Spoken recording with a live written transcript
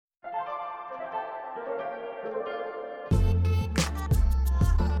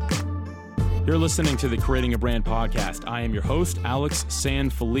You're listening to the Creating a Brand podcast. I am your host, Alex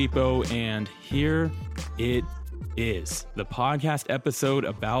Sanfilippo, and here it is, the podcast episode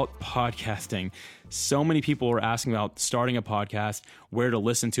about podcasting. So many people are asking about starting a podcast, where to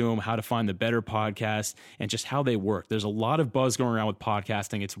listen to them, how to find the better podcast, and just how they work. There's a lot of buzz going around with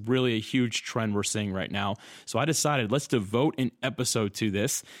podcasting. It's really a huge trend we're seeing right now. So I decided let's devote an episode to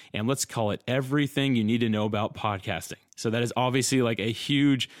this, and let's call it Everything You Need to Know About Podcasting. So that is obviously like a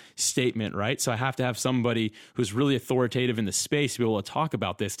huge statement, right? So I have to have somebody who's really authoritative in the space to be able to talk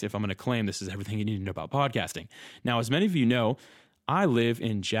about this if I'm going to claim this is everything you need to know about podcasting. Now, as many of you know, I live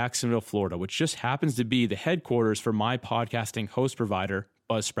in Jacksonville, Florida, which just happens to be the headquarters for my podcasting host provider,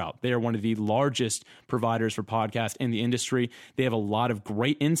 Buzzsprout. They are one of the largest providers for podcasts in the industry. They have a lot of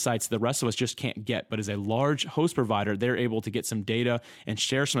great insights the rest of us just can't get, but as a large host provider, they're able to get some data and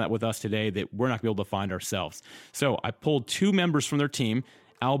share some of that with us today that we're not going to be able to find ourselves. So I pulled two members from their team,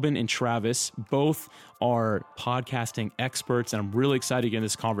 Albin and Travis. Both are podcasting experts, and I'm really excited to get in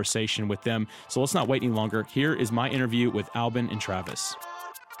this conversation with them. So let's not wait any longer. Here is my interview with Albin and Travis.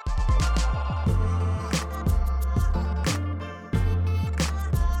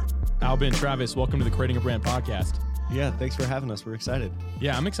 Albin, Travis, welcome to the Creating a Brand podcast. Yeah, thanks for having us. We're excited.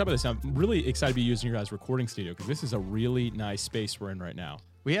 Yeah, I'm excited about this. I'm really excited to be using your guys' recording studio because this is a really nice space we're in right now.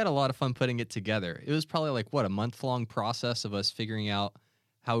 We had a lot of fun putting it together. It was probably like, a month-long process of us figuring out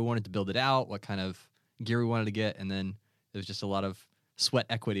how we wanted to build it out, what kind of gear we wanted to get, and then it was just a lot of sweat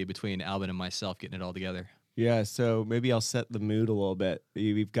equity between Albin and myself getting it all together. Yeah, so maybe I'll set the mood a little bit.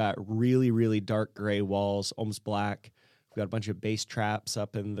 We've got really, really dark gray walls, almost black. We've got a bunch of bass traps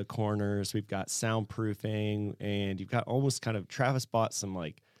up in the corners. We've got soundproofing, and you've got almost kind of, Travis bought some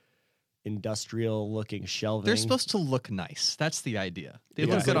like industrial looking shelving. They're supposed to look nice. That's the idea. They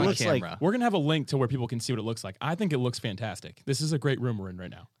look good on camera. We're going to have a link to where people can see what it looks like. I think it looks fantastic. This is a great room we're in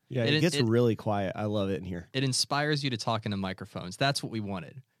right now. Yeah, it gets really quiet. I love it in here. It inspires you to talk into microphones. That's what we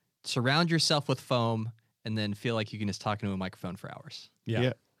wanted. Surround yourself with foam and then feel like you can just talk into a microphone for hours.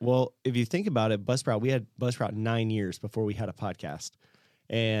 Yeah. Well, if you think about it, Buzzsprout, we had Buzzsprout 9 years before we had a podcast.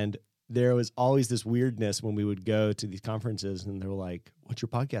 And there was always this weirdness when we would go to these conferences and they're like, what's your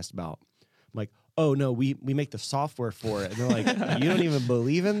podcast about? I'm like, oh, no, we make the software for it. And they're like, you don't even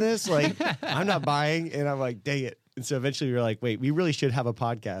believe in this? Like, I'm not buying. And I'm like, dang it. And so eventually we were like, wait, we really should have a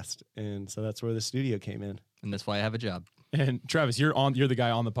podcast. And so that's where the studio came in. And that's why I have a job. And Travis, you're the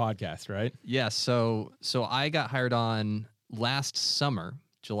guy on the podcast, right? Yeah. So I got hired on last summer,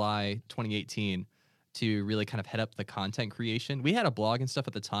 July 2018, to really kind of head up the content creation. We had a blog and stuff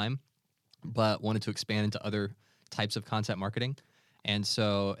at the time, but wanted to expand into other types of content marketing. And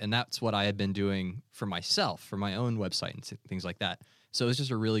that's what I had been doing for myself, for my own website and things like that. So it was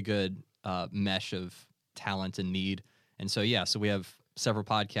just a really good mesh of talent and need. And so we have several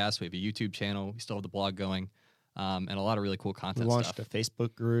podcasts. We have a YouTube channel. We still have the blog going, and a lot of really cool content We launched stuff. a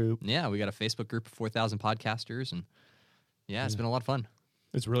Facebook group. Yeah, we got a Facebook group of 4,000 podcasters, and it's been a lot of fun.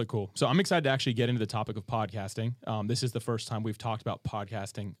 It's really cool. So I'm excited to actually get into the topic of podcasting. This is the first time we've talked about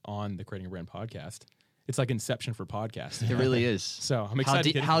podcasting on the Creating a Brand podcast. It's like Inception for podcasting. It really is. So I'm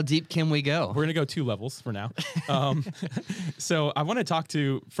excited. How deep can we go? We're going to go 2 levels for now. So I want to talk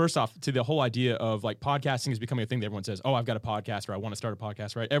first off, to the whole idea of like podcasting is becoming a thing that everyone says, oh, I've got a podcast or I want to start a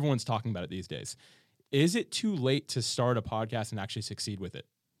podcast, right? Everyone's talking about it these days. Is it too late to start a podcast and actually succeed with it?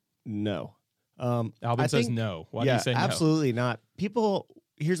 No. Albin says no. Why do you say no? Absolutely not. People,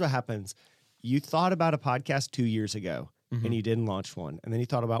 here's what happens. You thought about a podcast 2 years ago. Mm-hmm. And you didn't launch one. And then you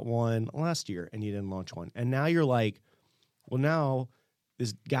thought about one last year and you didn't launch one. And now you're like, well, now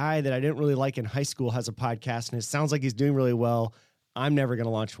this guy that I didn't really like in high school has a podcast and it sounds like he's doing really well. I'm never going to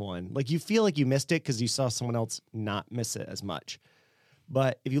launch one. Like you feel like you missed it because you saw someone else not miss it as much.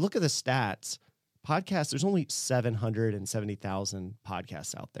 But if you look at the stats, podcasts, there's only 770,000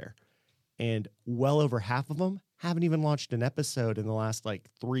 podcasts out there. And well over half of them haven't even launched an episode in the last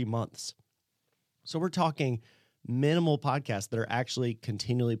 3 months. So we're talking minimal podcasts that are actually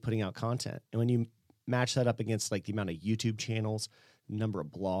continually putting out content. And when you match that up against the amount of YouTube channels, number of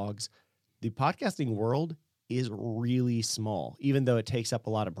blogs, the podcasting world is really small. Even though it takes up a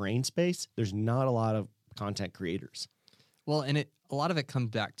lot of brain space, there's not a lot of content creators. Well, and a lot of it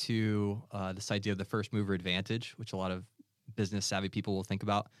comes back to this idea of the first mover advantage, which a lot of business savvy people will think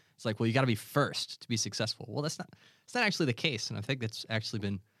about. It's like, well, you got to be first to be successful. Well, it's not actually the case. And I think that's actually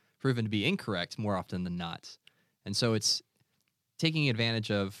been proven to be incorrect more often than not. And so it's taking advantage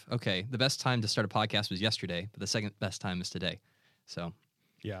of, okay, the best time to start a podcast was yesterday, but the second best time is today. So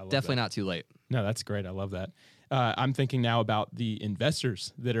yeah, definitely not too late. No, that's great. I love that. I'm thinking now about the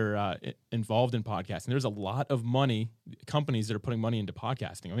investors that are involved in podcasting. There's a lot of money, companies that are putting money into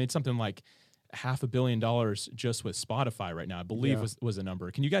podcasting. I mean, it's something like $500 million just with Spotify right now, I believe was a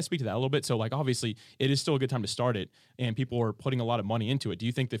number. Can you guys speak to that a little bit? So like, obviously it is still a good time to start it and people are putting a lot of money into it. Do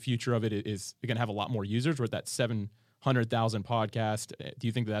you think the future of it is going to have a lot more users? We're at that 700,000 podcast. Do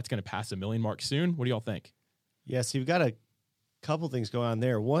you think that that's going to pass 1 million mark soon? What do y'all think? Yeah, so you've got a couple things going on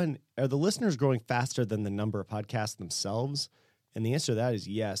there. One, are the listeners growing faster than the number of podcasts themselves? And the answer to that is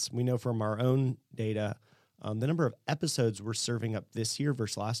yes. We know from our own data, the number of episodes we're serving up this year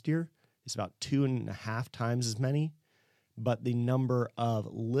versus last year is about 2.5 times as many. But the number of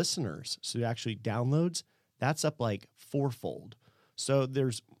listeners, so actually downloads, that's up like 4-fold. So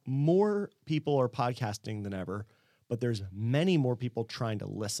there's more people are podcasting than ever, but there's many more people trying to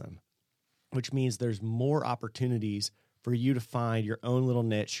listen, which means there's more opportunities for you to find your own little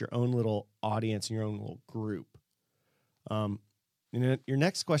niche, your own little audience, and your own little group. Your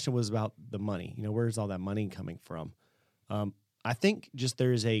next question was about the money. Where's all that money coming from? I think just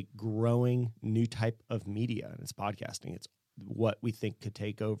there's a growing new type of media, and it's podcasting. It's what we think could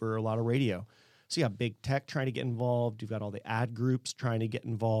take over a lot of radio. So you got big tech trying to get involved. You've got all the ad groups trying to get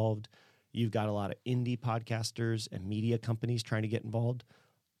involved. You've got a lot of indie podcasters and media companies trying to get involved.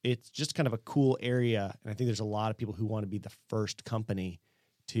 It's just kind of a cool area, and I think there's a lot of people who want to be the first company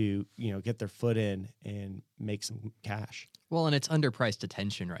to, get their foot in and make some cash. Well, and it's underpriced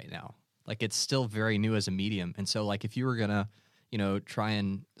attention right now. Like, it's still very new as a medium. And so, like, if you were going to, try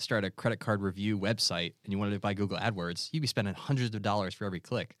and start a credit card review website and you wanted to buy Google AdWords, you'd be spending hundreds of dollars for every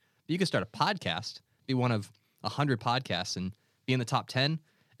click. But you could start a podcast, be one of 100 podcasts and be in the top 10,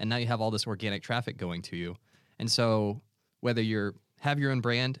 and now you have all this organic traffic going to you. And so whether you have your own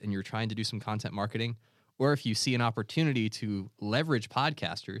brand and you're trying to do some content marketing, or if you see an opportunity to leverage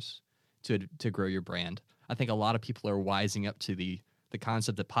podcasters to grow your brand, I think a lot of people are wising up to the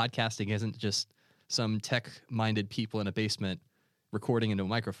concept that podcasting isn't just some tech-minded people in a basement recording into a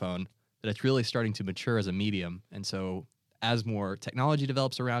microphone, that it's really starting to mature as a medium. And so as more technology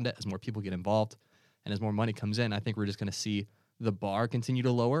develops around it, as more people get involved, and as more money comes in, I think we're just going to see the bar continue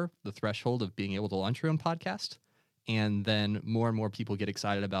to lower, the threshold of being able to launch your own podcast, and then more and more people get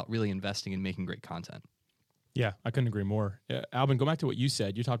excited about really investing in making great content. Yeah, I couldn't agree more. Alvin, go back to what you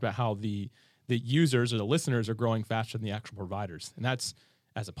said. You talked about how the users or the listeners are growing faster than the actual providers. And that's,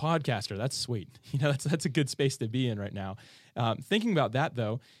 as a podcaster, that's sweet. That's a good space to be in right now. Thinking about that,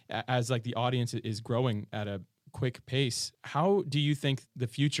 though, as like the audience is growing at a quick pace, how do you think the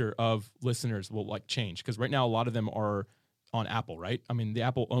future of listeners will like change? Because right now, a lot of them are on Apple, right? I mean, the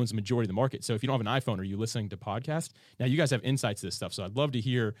Apple owns the majority of the market. So if you don't have an iPhone, are you listening to podcasts? Now, you guys have insights to this stuff. So I'd love to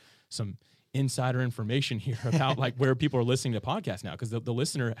hear some insider information here about like where people are listening to podcasts now, because the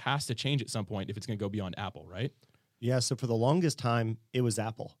listener has to change at some point if it's going to go beyond Apple, right? Yeah, so for the longest time, it was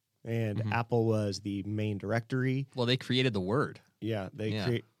Apple, and Apple was the main directory. Well, they created the word. Yeah,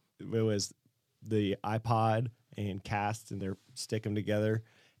 it was the iPod and Cast, and they're stick them together.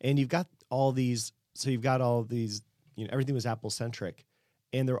 And you've got all these, everything was Apple-centric.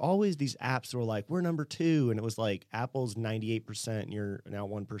 And there are always these apps that were like, we're number 2. And it was like, Apple's 98%, and you're now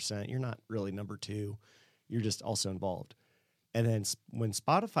 1%. You're not really number 2. You're just also involved. And then when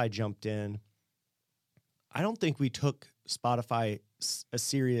Spotify jumped in, I don't think we took Spotify as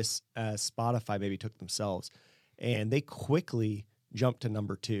serious as Spotify maybe took themselves. And they quickly jumped to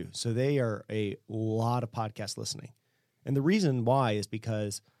number 2. So they are a lot of podcast listening. And the reason why is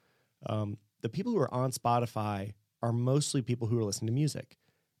because the people who are on Spotify are mostly people who are listening to music.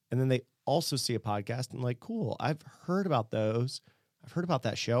 And then they also see a podcast and like, cool, I've heard about those. I've heard about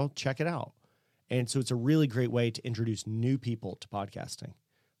that show. Check it out. And so it's a really great way to introduce new people to podcasting.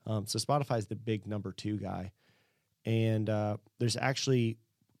 So Spotify is the big number 2 guy. And there's actually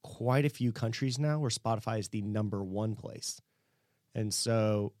quite a few countries now where Spotify is the number 1 place. And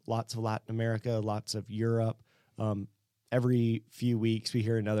so lots of Latin America, lots of Europe. Every few weeks we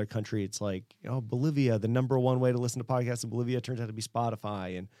hear another country. It's like, Bolivia, the number 1 way to listen to podcasts in Bolivia turns out to be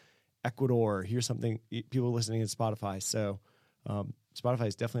Spotify. And Ecuador, here's something, people listening in Spotify. So Spotify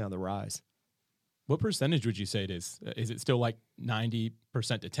is definitely on the rise. What percentage would you say it is? Is it still like 90%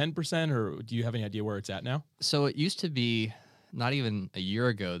 to 10%, or do you have any idea where it's at now? So it used to be not even a year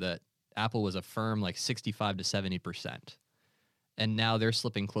ago that Apple was a firm like 65 to 70%. And now they're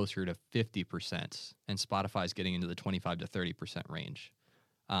slipping closer to 50%, and Spotify is getting into the 25 to 30% range.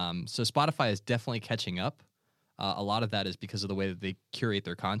 So Spotify is definitely catching up. A lot of that is because of the way that they curate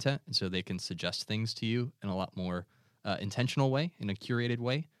their content, and so they can suggest things to you in a lot more intentional way, in a curated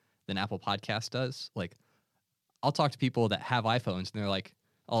way, than Apple Podcast does. Like, I'll talk to people that have iPhones, and they're like,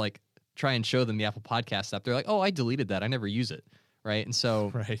 I'll like try and show them the Apple Podcast app, they're like, oh, I deleted that. I never use it. Right. And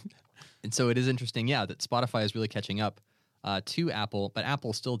so, it is interesting. Yeah. That Spotify is really catching up to Apple, but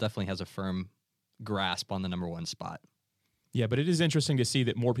Apple still definitely has a firm grasp on the number one spot. Yeah, but it is interesting to see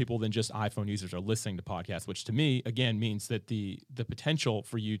that more people than just iPhone users are listening to podcasts, which to me, again, means that the potential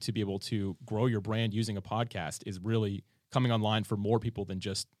for you to be able to grow your brand using a podcast is really coming online for more people than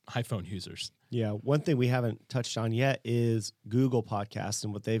just iPhone users. Yeah, one thing we haven't touched on yet is Google Podcasts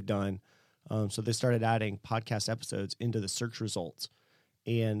and what they've done. So they started adding podcast episodes into the search results.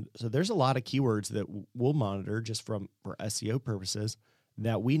 And so there's a lot of keywords that we'll monitor just for SEO purposes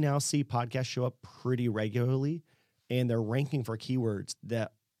that we now see podcasts show up pretty regularly, and they're ranking for keywords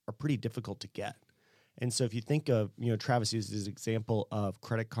that are pretty difficult to get. And so if you think of, Travis uses his example of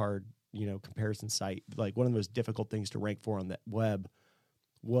credit card, comparison site, like one of the most difficult things to rank for on the web.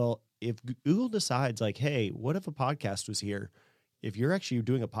 Well, if Google decides like, hey, what if a podcast was here? If you're actually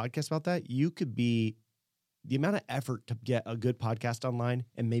doing a podcast about that, you could be, the amount of effort to get a good podcast online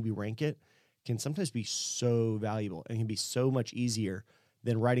and maybe rank it can sometimes be so valuable and can be so much easier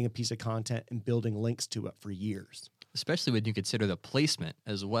than writing a piece of content and building links to it for years. Especially when you consider the placement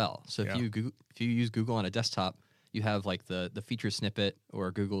as well. So if you use Google on a desktop, you have like the feature snippet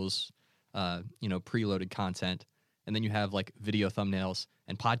or Google's preloaded content, and then you have like video thumbnails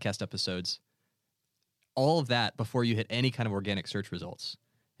and podcast episodes. All of that before you hit any kind of organic search results.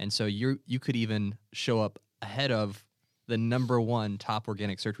 And so you could even show up ahead of the number one top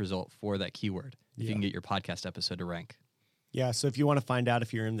organic search result for that keyword if you can get your podcast episode to rank. Yeah, so if you want to find out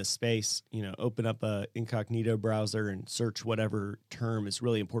if you're in this space, open up a incognito browser and search whatever term is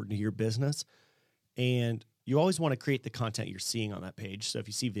really important to your business. And you always want to create the content you're seeing on that page. So if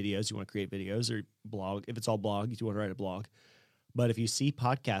you see videos, you want to create videos, or blog. If it's all blog, you want to write a blog. But if you see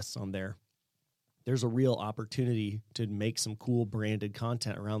podcasts on there, there's a real opportunity to make some cool branded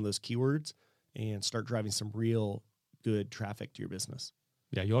content around those keywords and start driving some real good traffic to your business.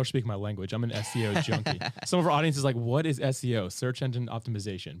 Yeah, you all are speaking my language. I'm an SEO junkie. Some of our audience is like, what is SEO? Search engine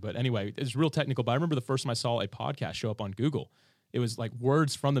optimization. But anyway, it's real technical. But I remember the first time I saw a podcast show up on Google, it was like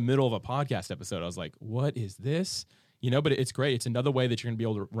words from the middle of a podcast episode. I was like, what is this? But it's great. It's another way that you're going to be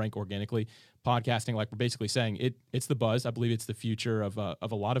able to rank organically. Podcasting, like we're basically saying, it's the buzz. I believe it's the future of a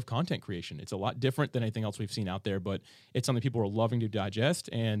lot of content creation. It's a lot different than anything else we've seen out there, but it's something people are loving to digest,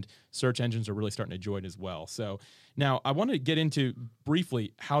 and search engines are really starting to enjoy it as well. So now I want to get into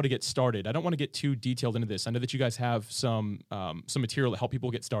briefly how to get started. I don't want to get too detailed into this. I know that you guys have some material to help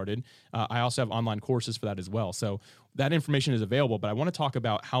people get started. I also have online courses for that as well. So that information is available, but I want to talk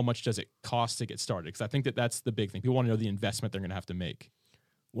about how much does it cost to get started, because I think that that's the big thing. People want to know the investment they're going to have to make.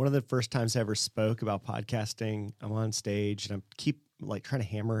 One of the first times I ever spoke about podcasting, I'm on stage and I keep like trying to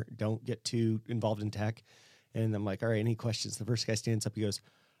hammer, don't get too involved in tech. And I'm like, all right, any questions? The first guy stands up, he goes,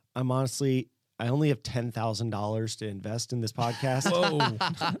 I only have $10,000 to invest in this podcast. Whoa.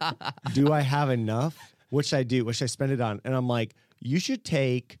 Do I have enough? What should I do? What should I spend it on? And I'm like, you should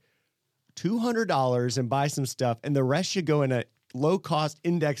take $200 and buy some stuff, and the rest should go in a low-cost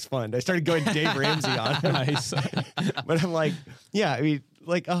index fund. I started going Dave Ramsey on him. Nice. But I'm like, yeah, I mean,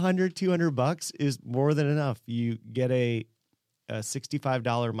 like $100, $200 is more than enough. You get a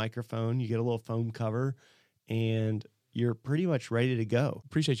 $65 microphone, you get a little foam cover, and you're pretty much ready to go.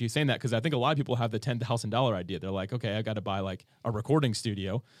 Appreciate you saying that, because I think a lot of people have the $10,000 idea. They're like, okay, I got to buy like a recording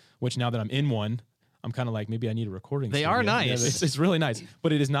studio, which now that I'm in one, I'm kind of like, maybe I need a recording studio. They are nice. It's really nice,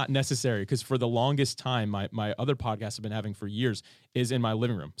 but it is not necessary, because for the longest time, my other podcasts I've been having for years is in my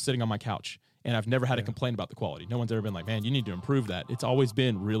living room, sitting on my couch, and I've never had a complaint about the quality. No one's ever been like, man, you need to improve that. It's always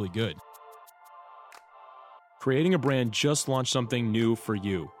been really good. Creating a Brand just launched something new for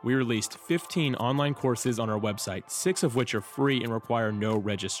you. We released 15 online courses on our website, 6 of which are free and require no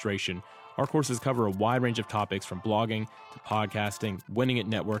registration. Our courses cover a wide range of topics, from blogging to podcasting, winning at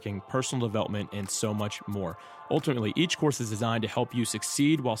networking, personal development, and so much more. Ultimately, each course is designed to help you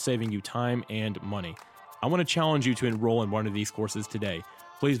succeed while saving you time and money. I want to challenge you to enroll in one of these courses today.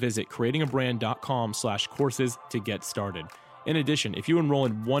 Please visit creatingabrand.com/courses to get started. In addition, if you enroll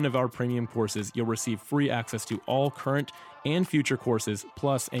in one of our premium courses, you'll receive free access to all current and future courses,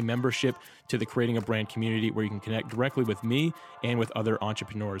 plus a membership to the Creating a Brand community where you can connect directly with me and with other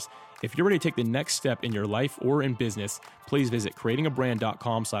entrepreneurs. If you're ready to take the next step in your life or in business, please visit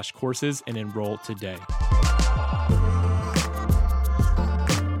creatingabrand.com/courses and enroll today.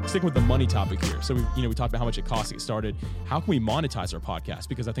 Sticking with the money topic here. So we talked about how much it costs to get started. How can we monetize our podcast?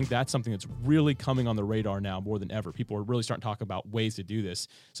 Because I think that's something that's really coming on the radar now more than ever. People are really starting to talk about ways to do this.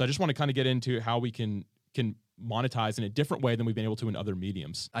 So I just want to kind of get into how we can monetize in a different way than we've been able to in other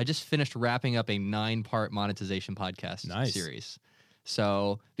mediums. I just finished wrapping up a 9-part monetization podcast series.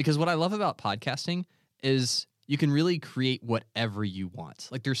 So, because what I love about podcasting is you can really create whatever you want.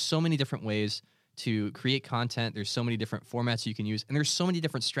 Like there's so many different ways to create content. There's so many different formats you can use, and there's so many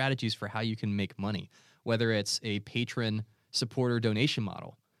different strategies for how you can make money, whether it's a patron supporter donation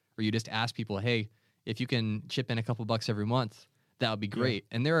model, where you just ask people, hey, if you can chip in a couple bucks every month, that would be great.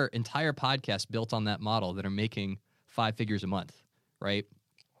 And there are entire podcasts built on that model that are making 5 figures a month, right?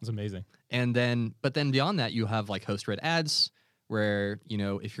 It's amazing. But then beyond that, you have like host read ads, where,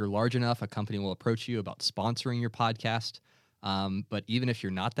 if you're large enough, a company will approach you about sponsoring your podcast. But even if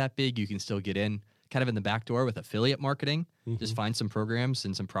you're not that big, you can still get in kind of in the back door with affiliate marketing. Just find some programs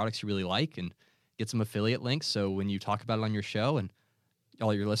and some products you really like and get some affiliate links. So when you talk about it on your show and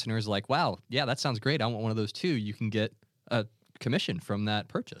all your listeners are like, wow, yeah, that sounds great, I want one of those too, you can get a commission from that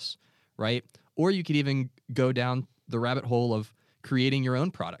purchase, right? Or you could even go down the rabbit hole of creating your own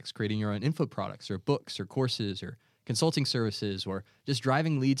products, creating your own info products or books or courses or consulting services, or just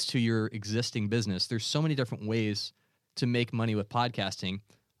driving leads to your existing business. There's so many different ways to make money with podcasting.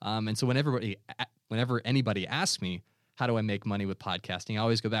 And so whenever anybody asks me, how do I make money with podcasting? I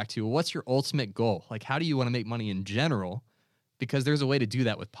always go back to, what's your ultimate goal? Like, how do you want to make money in general? Because there's a way to do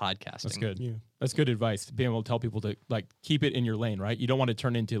that with podcasting. That's good. Yeah. That's good advice. Being able to tell people to like keep it in your lane, right? You don't want to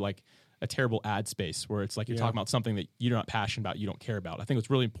turn into like a terrible ad space where it's like you're talking about something that you're not passionate about, you don't care about. I think what's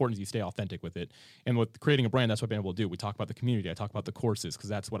really important is you stay authentic with it. And with creating a brand, that's what I've been able to do. We talk about the community. I talk about the courses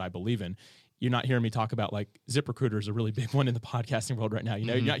because that's what I believe in. You're not hearing me talk about like ZipRecruiter is a really big one in the podcasting world right now.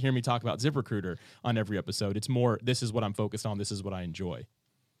 You're not hearing me talk about ZipRecruiter on every episode. It's more, this is what I'm focused on. This is what I enjoy.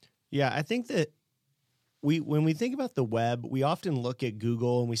 Yeah, I think that when we think about the web, we often look at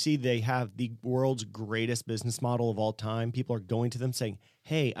Google and we see they have the world's greatest business model of all time. People are going to them saying,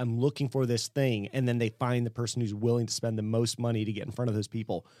 hey, I'm looking for this thing. And then they find the person who's willing to spend the most money to get in front of those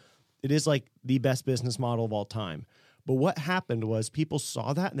people. It is like the best business model of all time. But what happened was people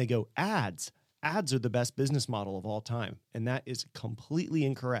saw that and they go, ads. Ads are the best business model of all time. And that is completely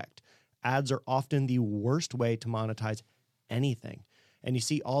incorrect. Ads are often the worst way to monetize anything. And you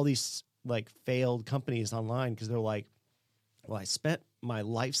see all these like failed companies online because they're like, well, I spent my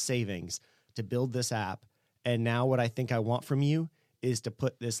life savings to build this app. And now what I think I want from you is to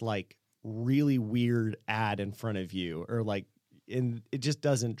put this like really weird ad in front of you, or like, and it just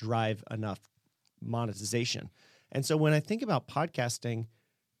doesn't drive enough monetization. And so when I think about podcasting,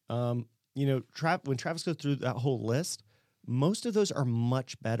 when Travis goes through that whole list, most of those are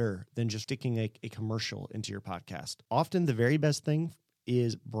much better than just sticking a commercial into your podcast. Often the very best thing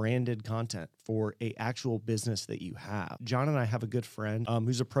is branded content for a actual business that you have. John and I have a good friend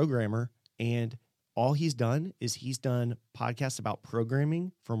who's a programmer, and all he's done is he's done podcasts about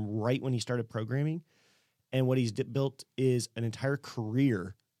programming from right when he started programming. And what he's built is an entire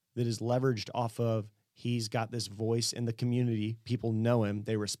career that is leveraged off of, he's got this voice in the community. People know him,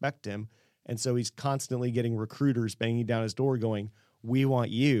 they respect him. And so he's constantly getting recruiters banging down his door going, we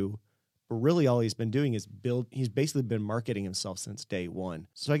want you. But really all he's been doing is he's basically been marketing himself since day one.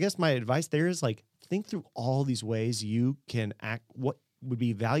 So I guess my advice there is like, think through all these ways you can act, what would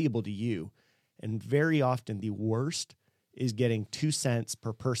be valuable to you. And very often the worst is getting 2 cents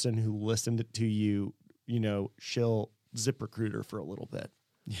per person who listened to you, shill ZipRecruiter for a little bit.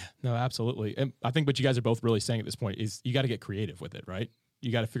 Yeah, no, absolutely. And I think what you guys are both really saying at this point is you got to get creative with it, right?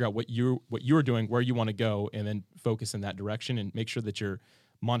 You got to figure out what you're doing, where you want to go, and then focus in that direction and make sure that your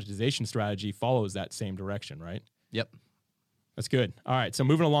monetization strategy follows that same direction, right? Yep. That's good. All right. So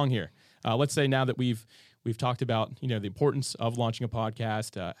moving along here, let's say now that we've talked about, the importance of launching a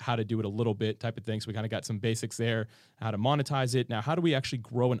podcast, how to do it a little bit type of thing. So we kind of got some basics there, how to monetize it. Now, how do we actually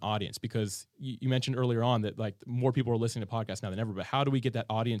grow an audience? Because you mentioned earlier on that like more people are listening to podcasts now than ever, but how do we get that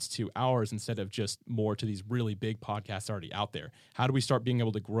audience to ours instead of just more to these really big podcasts already out there? How do we start being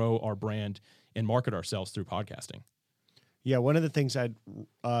able to grow our brand and market ourselves through podcasting? Yeah, one of the things I'd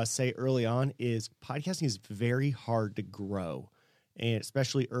say early on is podcasting is very hard to grow, and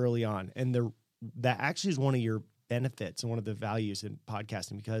especially early on. And that actually is one of your benefits and one of the values in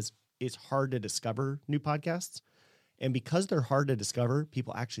podcasting, because it's hard to discover new podcasts. And because they're hard to discover,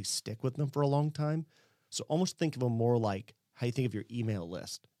 people actually stick with them for a long time. So almost think of them more like how you think of your email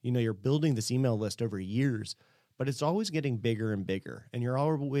list. You're building this email list over years, but it's always getting bigger and bigger. And you're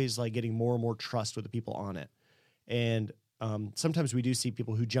always like getting more and more trust with the people on it. And sometimes we do see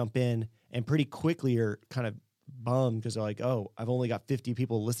people who jump in and pretty quickly are kind of bummed because they're like, oh, I've only got 50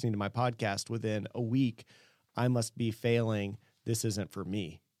 people listening to my podcast within a week. I must be failing. This isn't for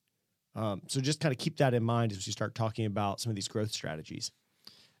me. So just kind of keep that in mind as we start talking about some of these growth strategies.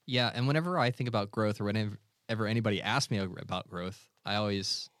 Yeah, and whenever I think about growth, or whenever anybody asks me about growth, I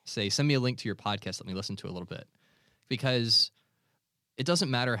always say, send me a link to your podcast. Let me listen to a little bit. Because it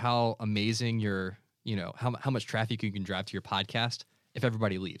doesn't matter how amazing your, how much traffic you can drive to your podcast if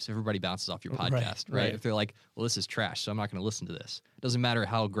everybody leaves, if everybody bounces off your podcast, right? If they're like, well, this is trash, so I'm not going to listen to this. It doesn't matter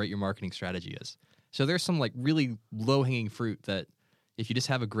how great your marketing strategy is. So there's some like really low-hanging fruit that if you just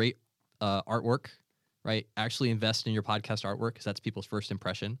have a great artwork, right, actually invest in your podcast artwork because that's people's first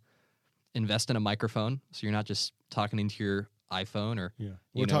impression. Invest in a microphone so you're not just talking into your iPhone or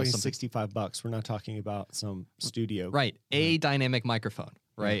we're talking $65. We're not talking about some studio, right? A dynamic microphone,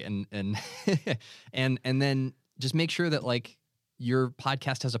 right? And and then just make sure that like your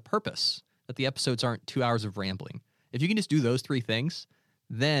podcast has a purpose, that the episodes aren't 2 hours of rambling. If you can just do those three things,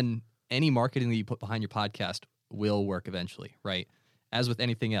 then any marketing that you put behind your podcast will work eventually, right? As with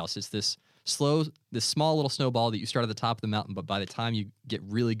anything else, it's this small little snowball that you start at the top of the mountain, but by the time you get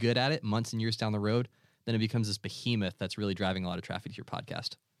really good at it, months and years down the road, then it becomes this behemoth that's really driving a lot of traffic to your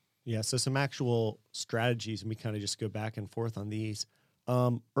podcast. Yeah, so some actual strategies, and we kind of just go back and forth on these.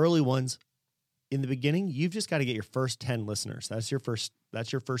 Early ones, in the beginning, you've just got to get your first 10 listeners. That's your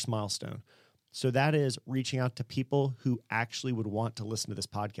first milestone. So that is reaching out to people who actually would want to listen to this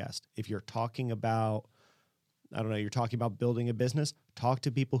podcast. If you're talking about, you're talking about building a business, talk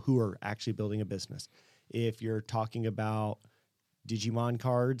to people who are actually building a business. If you're talking about Digimon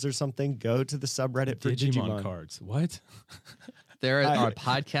cards or something, go to the subreddit for Digimon cards. What? There are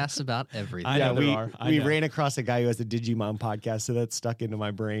podcasts about everything. We ran across a guy who has a Digimon podcast, so that's stuck into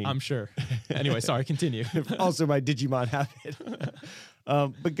my brain. I'm sure. Anyway, sorry, continue. Also my Digimon habit.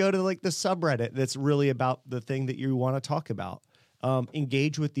 But go to like the subreddit that's really about the thing that you want to talk about.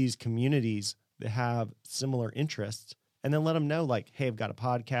 Engage with these communities that have similar interests, and then let them know like, hey, I've got a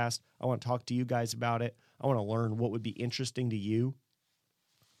podcast. I want to talk to you guys about it. I want to learn what would be interesting to you,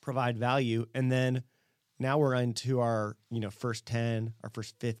 provide value. And then now we're into our, first 10, our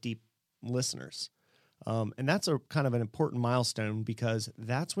first 50 listeners. And that's a kind of an important milestone because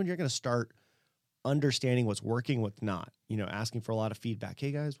that's when you're going to start understanding what's working, what's not, asking for a lot of feedback.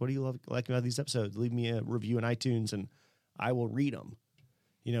 Hey guys, what do you like about these episodes? Leave me a review in iTunes and I will read them,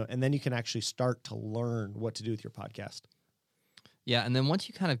 and then you can actually start to learn what to do with your podcast. Yeah. And then once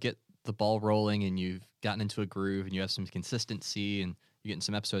you kind of get the ball rolling and you've gotten into a groove and you have some consistency and you're getting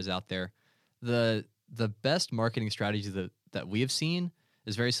some episodes out there, the best marketing strategy that we have seen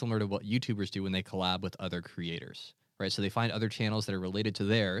is very similar to what YouTubers do when they collab with other creators, right? So they find other channels that are related to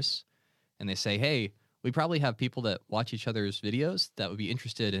theirs and they say, hey, we probably have people that watch each other's videos that would be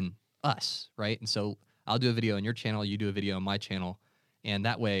interested in us, right? And so I'll do a video on your channel, you do a video on my channel, and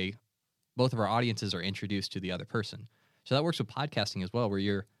that way both of our audiences are introduced to the other person. So that works with podcasting as well, where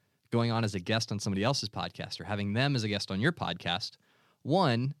you're going on as a guest on somebody else's podcast or having them as a guest on your podcast.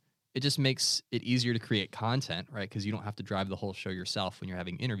 One, it just makes it easier to create content, right? Because you don't have to drive the whole show yourself when you're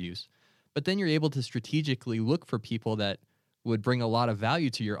having interviews. But then you're able to strategically look for people that would bring a lot of value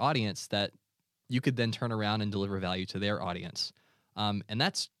to your audience that you could then turn around and deliver value to their audience. And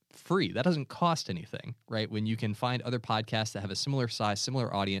that's free. That doesn't cost anything, right? When you can find other podcasts that have a similar size,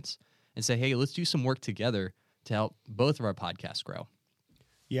 similar audience, and say, hey, let's do some work together to help both of our podcasts grow.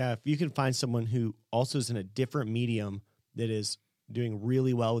 Yeah, if you can find someone who also is in a different medium that is doing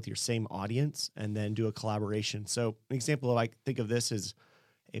really well with your same audience and then do a collaboration. So an example I think of this is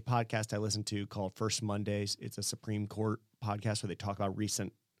a podcast I listen to called First Mondays. It's a Supreme Court podcast where they talk about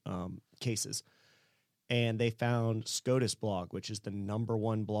recent cases. And they found SCOTUS blog, which is the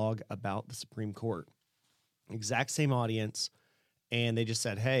 #1 blog about the Supreme Court. Exact same audience. And they just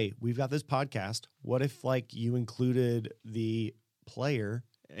said, hey, we've got this podcast. What if like you included the player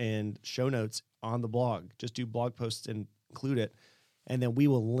and show notes on the blog? Just do blog posts and include it. And then we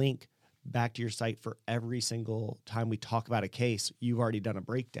will link back to your site for every single time we talk about a case. You've already done a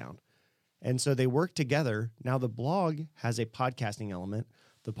breakdown. And so they work together. Now the blog has a podcasting element.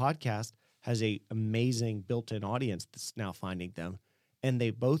 The podcast has a amazing built-in audience that's now finding them. And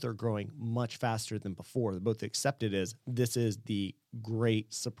they both are growing much faster than before. They're both accepted as this is the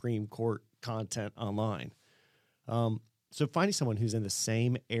great Supreme Court content online. So finding someone who's in the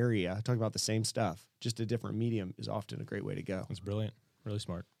same area, talking about the same stuff, just a different medium is often a great way to go. That's brilliant. Really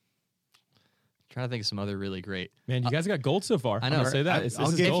smart. Trying to think of some other really great. Man, you guys got gold so far. I know. I'm gonna say that. This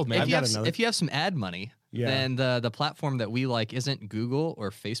is gold, man. If you have some ad money, then the platform that we like isn't Google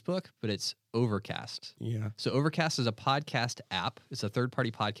or Facebook, but it's Overcast. Yeah. So Overcast is a podcast app. It's a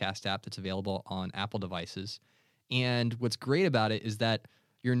third-party podcast app that's available on Apple devices. And what's great about it is that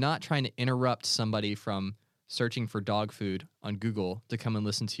you're not trying to interrupt somebody from searching for dog food on Google to come and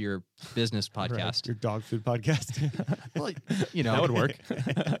listen to your business podcast. Right. Your dog food podcast. Well, you know. That would work.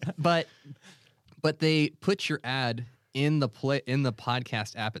 But they put your ad in the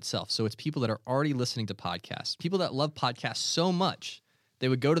podcast app itself. So it's people that are already listening to podcasts, people that love podcasts so much they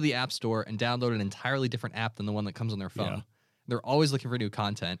would go to the App Store and download an entirely different app than the one that comes on their phone. Yeah. They're always looking for new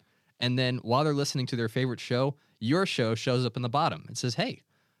content. And then while they're listening to their favorite show, your show shows up in the bottom. It says, hey,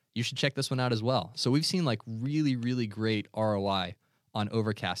 you should check this one out as well. So we've seen like really, really great ROI on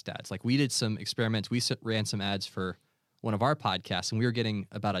Overcast ads. Like we did some experiments. We ran some ads for one of our podcasts, and we were getting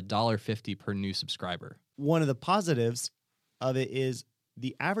about $1.50 per new subscriber. One of the positives of it is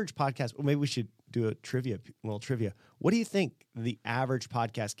the average podcast. Well, maybe we should do a little trivia. What do you think the average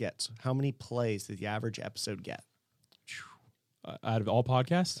podcast gets? How many plays did the average episode get? Out of all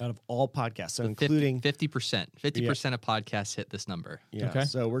podcasts? Out of all podcasts, so including 50%. 50% of podcasts hit this number. Yeah. Okay.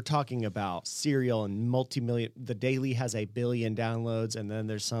 So we're talking about Serial and multi-million. The Daily has 1 billion downloads, and then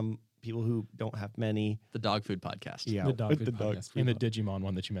there's some people who don't have many. The Dog Food Podcast. Yeah, The dog food the dog podcast. food And the pod- Digimon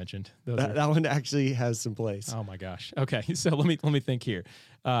one that you mentioned. Those that, are- that one actually has some plays. oh my gosh. Okay, so let me think here.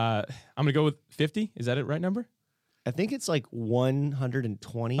 I'm gonna go with 50. Is that it? Right number? I think it's like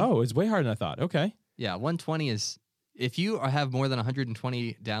 120. Oh, it's way harder than I thought. Okay. Yeah, 120 is, if you have more than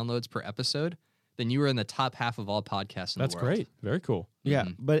 120 downloads per episode, then you are in the top half of all podcasts in That's the world. great. Very cool. Yeah,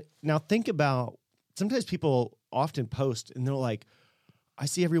 Mhm. but now think about, sometimes people often post and they're like, I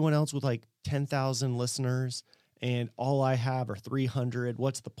see everyone else with like 10,000 listeners and all I have are 300.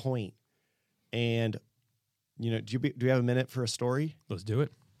 What's the point? And, do we have a minute for a story? Let's do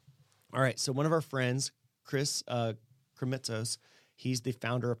it. All right. So one of our friends, Chris Kremitzos, he's the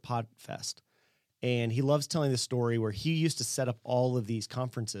founder of Podfest. And he loves telling the story where he used to set up all of these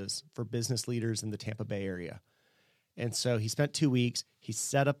conferences for business leaders in the Tampa Bay area. And so he spent 2 weeks. He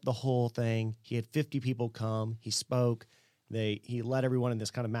set up the whole thing. He had 50 people come. He spoke. He led everyone in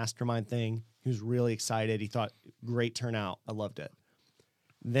this kind of mastermind thing. He was really excited. He thought, great turnout. I loved it.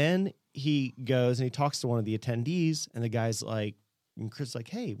 Then he goes and he talks to one of the attendees, and the guy's like, and Chris is like,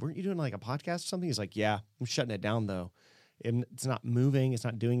 hey, weren't you doing like a podcast or something? He's like, yeah, I'm shutting it down though. It's not moving. It's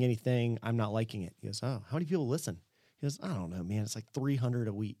not doing anything. I'm not liking it. He goes, oh, how many people listen? He goes, I don't know, man. It's like 300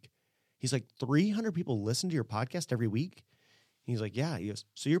 a week. He's like, 300 people listen to your podcast every week? He's like, yeah. He goes,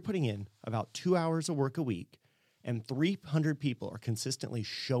 so you're putting in about 2 hours of work a week, and 300 people are consistently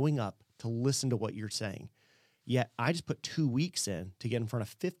showing up to listen to what you're saying. Yet I just put 2 weeks in to get in front of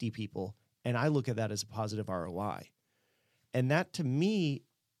 50 people, and I look at that as a positive ROI. And that to me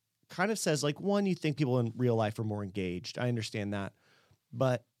kind of says, like, one, you think people in real life are more engaged. I understand that.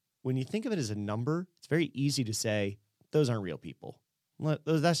 But when you think of it as a number, it's very easy to say, those aren't real people.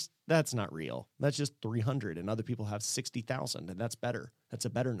 That's not real. That's just 300, and other people have 60,000, and that's better. That's a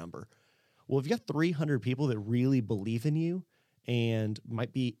better number. Well, if you got 300 people that really believe in you and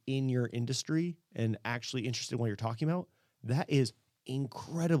might be in your industry and actually interested in what you're talking about, that is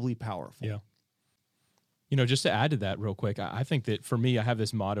incredibly powerful. Yeah. Just to add to that real quick, I think that for me, I have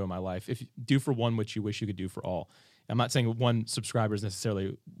this motto in my life: if you do for one what you wish you could do for all. I'm not saying one subscriber is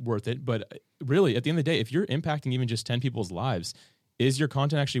necessarily worth it, but really, at the end of the day, if you're impacting even just 10 people's lives, is your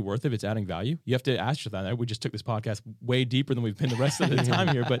content actually worth it if it's adding value? You have to ask yourself that. We just took this podcast way deeper than we've been the rest of the time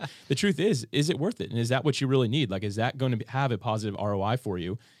here, but the truth is it worth it? And is that what you really need? Like, is that going to have a positive ROI for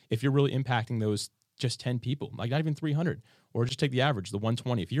you if you're really impacting those just 10 people, like not even 300, or just take the average, the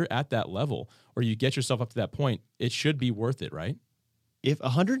 120. If you're at that level or you get yourself up to that point, it should be worth it, right? If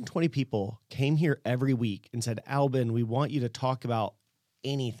 120 people came here every week and said, Albin, we want you to talk about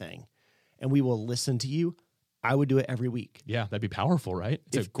anything and we will listen to you, I would do it every week. Yeah, that'd be powerful, right?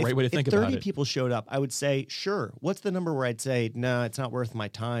 It's a great if, way to think if about 30 it. people showed up, I would say, sure. What's the number where I'd say, no, it's not worth my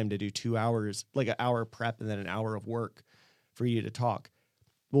time to do 2 hours, like an hour of prep and then an hour of work for you to talk?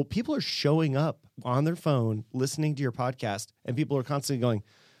 Well, people are showing up on their phone, listening to your podcast, and people are constantly going,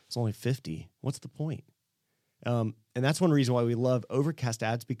 it's only 50. What's the point? And that's one reason why we love Overcast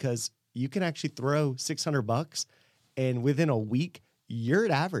ads, because you can actually throw $600 and within a week, you're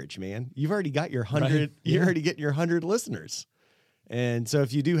at average, man. You've already got your 100, Right. Yeah. you're already getting your 100 listeners. And so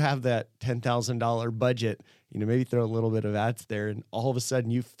if you do have that $10,000 budget, maybe throw a little bit of ads there, and all of a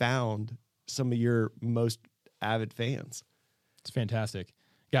sudden you found some of your most avid fans. It's fantastic.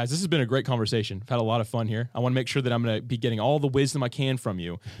 Guys, this has been a great conversation. I've had a lot of fun here. I want to make sure that I'm going to be getting all the wisdom I can from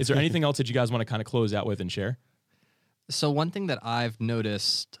you. Is there anything else that you guys want to kind of close out with and share? So one thing that I've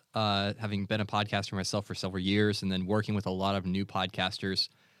noticed, having been a podcaster myself for several years and then working with a lot of new podcasters,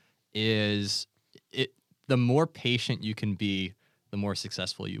 is the more patient you can be, the more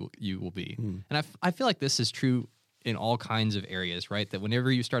successful you will be. And I feel like this is true in all kinds of areas, right? That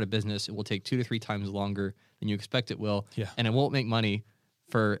whenever you start a business, it will take 2 to 3 times longer than you expect it will. Yeah. And it won't make money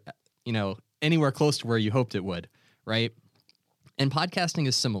for, anywhere close to where you hoped it would, right? And podcasting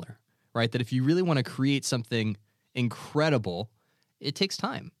is similar, right? That if you really want to create something incredible, it takes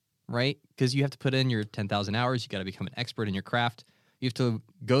time, right? Because you have to put in your 10,000 hours. You got to become an expert in your craft. You have to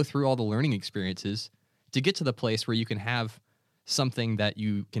go through all the learning experiences to get to the place where you can have something that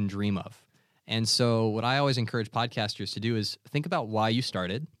you can dream of. And so what I always encourage podcasters to do is think about why you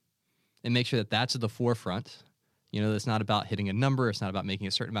started and make sure that that's at the forefront. It's not about hitting a number. It's not about making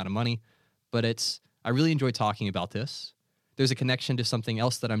a certain amount of money, but I really enjoy talking about this. There's a connection to something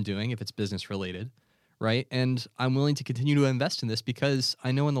else that I'm doing if it's business related, right? And I'm willing to continue to invest in this because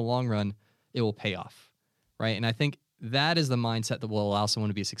I know in the long run it will pay off, right? And I think that is the mindset that will allow someone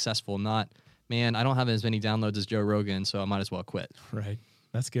to be successful, not, man, I don't have as many downloads as Joe Rogan, so I might as well quit. Right.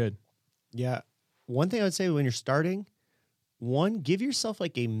 That's good. Yeah. One thing I would say when you're starting, give yourself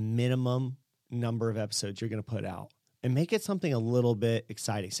like a minimum number of episodes you're going to put out and make it something a little bit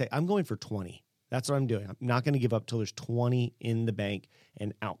exciting. Say, I'm going for 20. That's what I'm doing. I'm not going to give up till there's 20 in the bank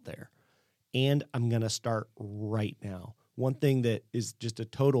and out there. And I'm going to start right now. One thing that is just a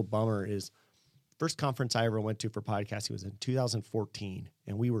total bummer is first conference I ever went to for podcasting was in 2014.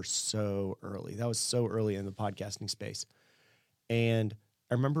 And we were so early. That was so early in the podcasting space. And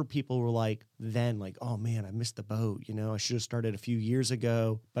I remember people were like, oh man, I missed the boat. I should have started a few years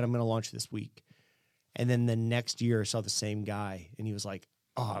ago, but I'm going to launch this week. And then the next year I saw the same guy and he was like,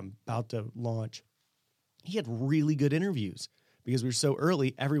 oh, I'm about to launch. He had really good interviews because we were so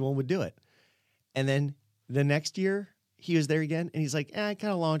early, everyone would do it. And then the next year he was there again and he's like, I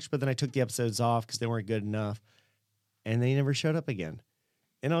kind of launched, but then I took the episodes off because they weren't good enough. And then he never showed up again.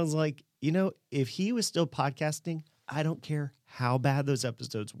 And I was like, if he was still podcasting, I don't care how bad those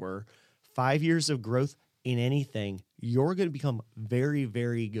episodes were. 5 years of growth in anything, you're going to become very,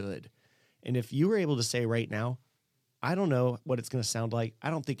 very good. And if you were able to say right now, I don't know what it's going to sound like. I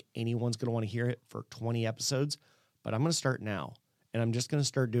don't think anyone's going to want to hear it for 20 episodes, but I'm going to start now. And I'm just going to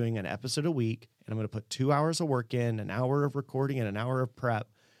start doing an episode a week. And I'm going to put 2 hours of work in, an hour of recording, and an hour of prep.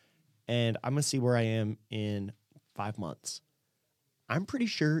 And I'm going to see where I am in 5 months. I'm pretty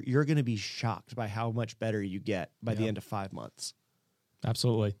sure you're going to be shocked by how much better you get by the end of 5 months.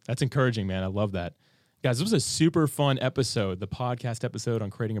 Absolutely. That's encouraging, man. I love that. Guys, this was a super fun episode, the podcast episode on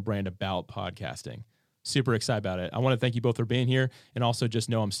creating a brand about podcasting. Super excited about it. I want to thank you both for being here, and also just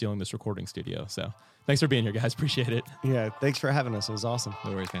know I'm stealing this recording studio. So thanks for being here, guys. Appreciate it. Yeah, thanks for having us. It was awesome.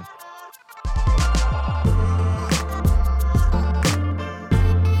 No worries, man.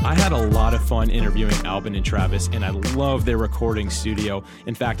 I had a lot of fun interviewing Albin and Travis, and I love their recording studio.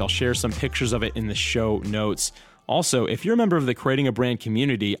 In fact, I'll share some pictures of it in the show notes. Also, if you're a member of the Creating a Brand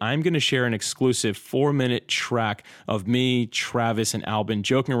community, I'm going to share an exclusive 4-minute track of me, Travis, and Albin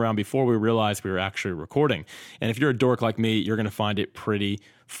joking around before we realized we were actually recording. And if you're a dork like me, you're going to find it pretty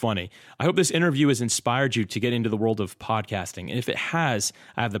funny. I hope this interview has inspired you to get into the world of podcasting. And if it has,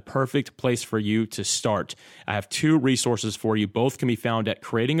 I have the perfect place for you to start. I have 2 resources for you. Both can be found at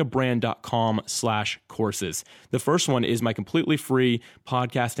creatingabrand.com/courses. The first one is my completely free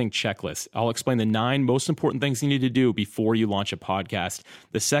podcasting checklist. I'll explain the 9 most important things you need to do before you launch a podcast.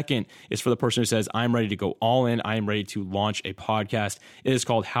 The second is for the person who says, I'm ready to go all in. I am ready to launch a podcast. It is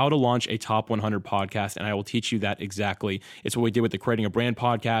called How to Launch a Top 100 Podcast, and I will teach you that exactly. It's what we did with the Creating a Brand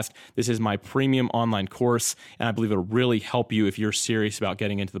podcast. This is my premium online course, and I believe it'll really help you if you're serious about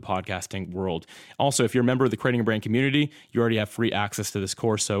getting into the podcasting world. Also, if you're a member of the Creating a Brand community, you already have free access to this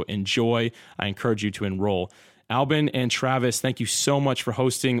course, so enjoy. I encourage you to enroll. Albin and Travis, thank you so much for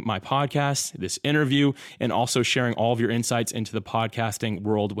hosting my podcast, this interview, and also sharing all of your insights into the podcasting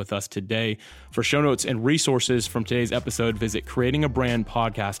world with us today. For show notes and resources from today's episode, visit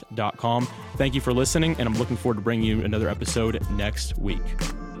creatingabrandpodcast.com. Thank you for listening, and I'm looking forward to bringing you another episode next week.